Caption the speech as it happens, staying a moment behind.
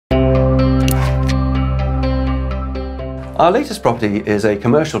Our latest property is a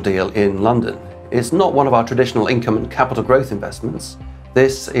commercial deal in London. It's not one of our traditional income and capital growth investments.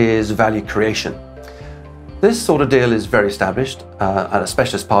 This is value creation. This sort of deal is very established at a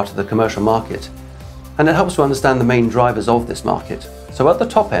specialist part of the commercial market, and it helps to understand the main drivers of this market. So at the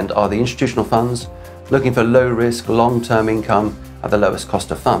top end are the institutional funds looking for low risk, long-term income at the lowest cost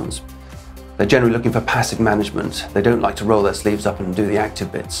of funds. They're generally looking for passive management. They don't like to roll their sleeves up and do the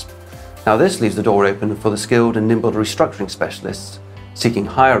active bits. Now this leaves the door open for the skilled and nimble restructuring specialists seeking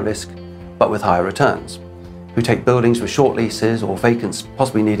higher risk but with higher returns, who take buildings with short leases or vacants,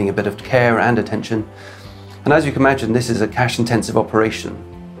 possibly needing a bit of care and attention. And as you can imagine, this is a cash-intensive operation.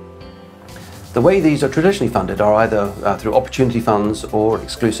 The way these are traditionally funded are either through opportunity funds or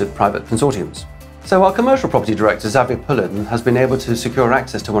exclusive private consortiums. So our commercial property director, Xavier Pullen, has been able to secure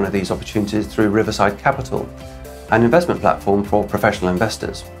access to one of these opportunities through Riverside Capital, an investment platform for professional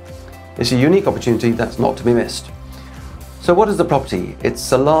investors. It's a unique opportunity that's not to be missed. So what is the property?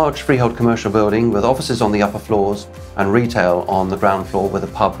 It's a large freehold commercial building with offices on the upper floors and retail on the ground floor with a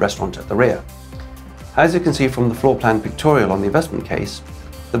pub restaurant at the rear. As you can see from the floor plan pictorial on the investment case,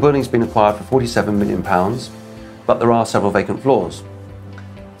 the building's been acquired for £47 million, but there are several vacant floors.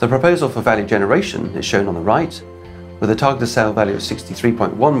 The proposal for value generation is shown on the right, with a targeted sale value of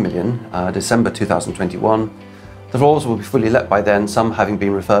 £63.1 million, December 2021. The floors will be fully let by then, some having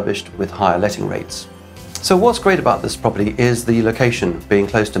been refurbished with higher letting rates. So what's great about this property is the location, being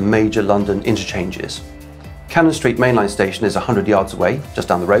close to major London interchanges. Cannon Street mainline station is 100 yards away, just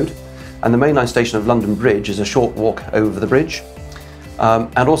down the road, and the mainline station of London Bridge is a short walk over the bridge.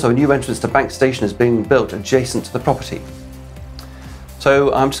 And also a new entrance to Bank Station is being built adjacent to the property.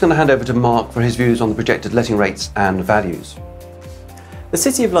 So I'm just going to hand over to Mark for his views on the projected letting rates and values. The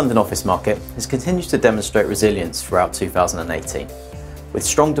City of London office market has continued to demonstrate resilience throughout 2018, with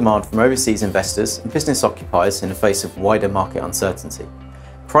strong demand from overseas investors and business occupiers in the face of wider market uncertainty.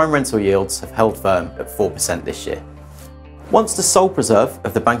 Prime rental yields have held firm at 4% this year. Once the sole preserve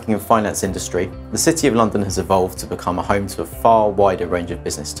of the banking and finance industry, the City of London has evolved to become a home to a far wider range of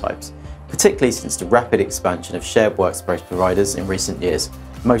business types, particularly since the rapid expansion of shared workspace providers in recent years,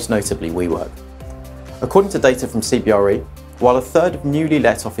 most notably WeWork. According to data from CBRE, while a third of newly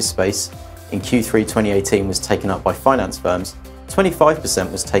let office space in Q3 2018 was taken up by finance firms,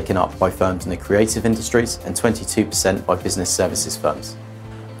 25% was taken up by firms in the creative industries and 22% by business services firms.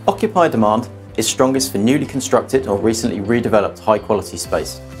 Occupier demand is strongest for newly constructed or recently redeveloped high-quality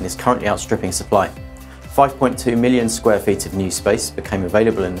space and is currently outstripping supply. 5.2 million square feet of new space became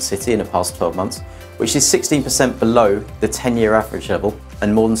available in the city in the past 12 months, which is 16% below the 10-year average level,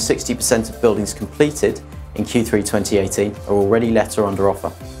 and more than 60% of buildings completed in Q3 2018 are already let or under offer.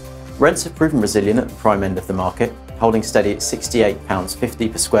 Rents have proven resilient at the prime end of the market, holding steady at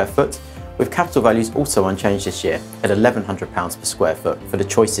 £68.50 per square foot, with capital values also unchanged this year at £1,100 per square foot for the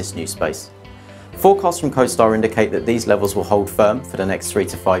choicest new space. Forecasts from CoStar indicate that these levels will hold firm for the next 3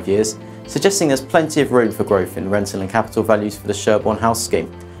 to 5 years, suggesting there's plenty of room for growth in rental and capital values for the Sherborne house scheme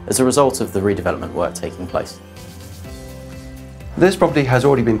as a result of the redevelopment work taking place. This property has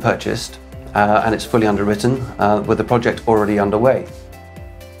already been purchased and it's fully underwritten with the project already underway.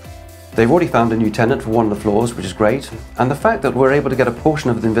 They've already found a new tenant for one of the floors, which is great, and the fact that we're able to get a portion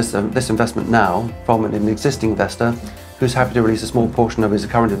of this investment now from an existing investor who's happy to release a small portion of his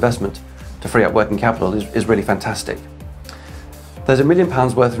current investment to free up working capital is really fantastic. There's £1 million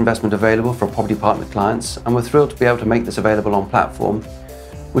worth of investment available for property partner clients, and we're thrilled to be able to make this available on platform,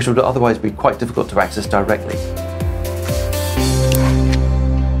 which would otherwise be quite difficult to access directly.